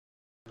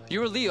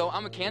You're a Leo,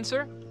 I'm a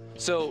Cancer,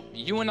 so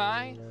you and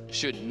I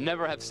should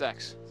never have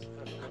sex.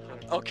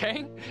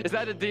 Okay? Is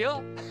that a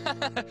deal?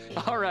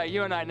 All right,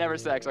 you and I never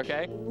sex,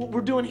 okay? What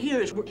we're doing here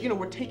is,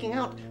 we're taking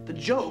out the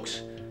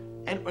jokes,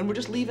 and we're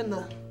just leaving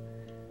the,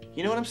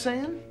 you know what I'm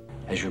saying?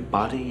 As your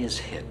body is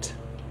hit,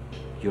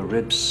 your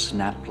ribs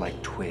snap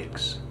like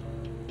twigs,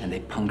 and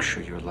they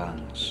puncture your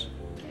lungs.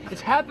 It's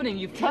happening,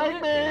 you feel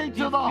it? Take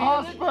me to the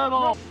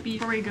hospital!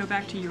 Before we go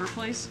back to your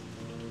place,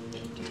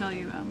 to tell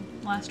you,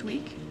 last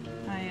week,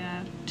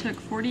 I took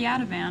 40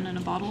 Ativan and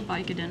a bottle of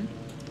Vicodin,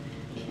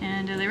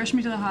 and they rushed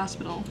me to the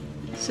hospital.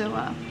 So,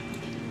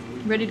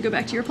 ready to go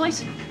back to your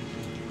place?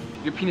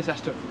 Your penis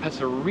has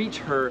to reach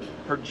her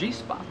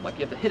G-spot. Like,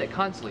 you have to hit it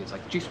constantly. It's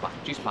like G-spot,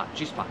 G-spot,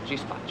 G-spot,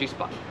 G-spot,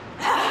 G-spot.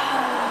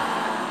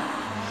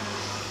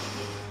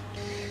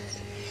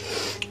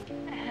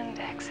 And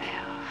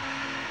exhale.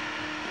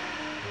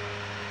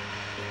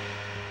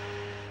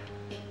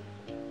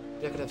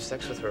 You're not gonna have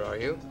sex with her, are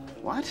you?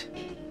 What?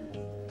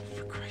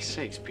 For Christ's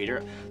sakes,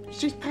 Peter.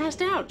 She's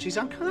passed out. She's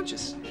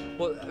unconscious.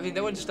 Well, I mean,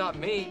 that wouldn't stop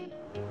me.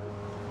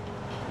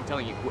 I'm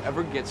telling you,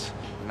 whoever gets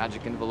the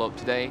magic envelope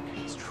today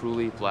is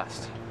truly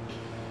blessed.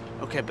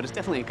 Okay, but it's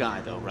definitely a guy,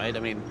 though, right? I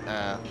mean,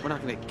 we're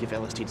not gonna give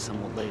LSD to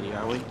some old lady,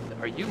 are we?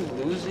 Are you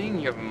losing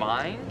your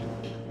mind?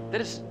 That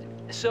is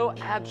so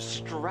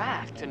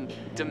abstract and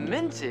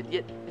demented,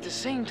 yet at the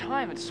same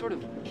time, it's sort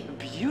of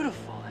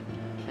beautiful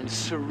and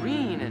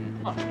serene and...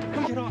 Oh,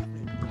 come get off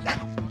me.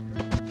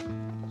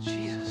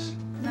 Jesus.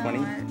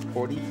 20,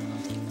 40,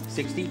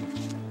 60,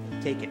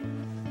 take it.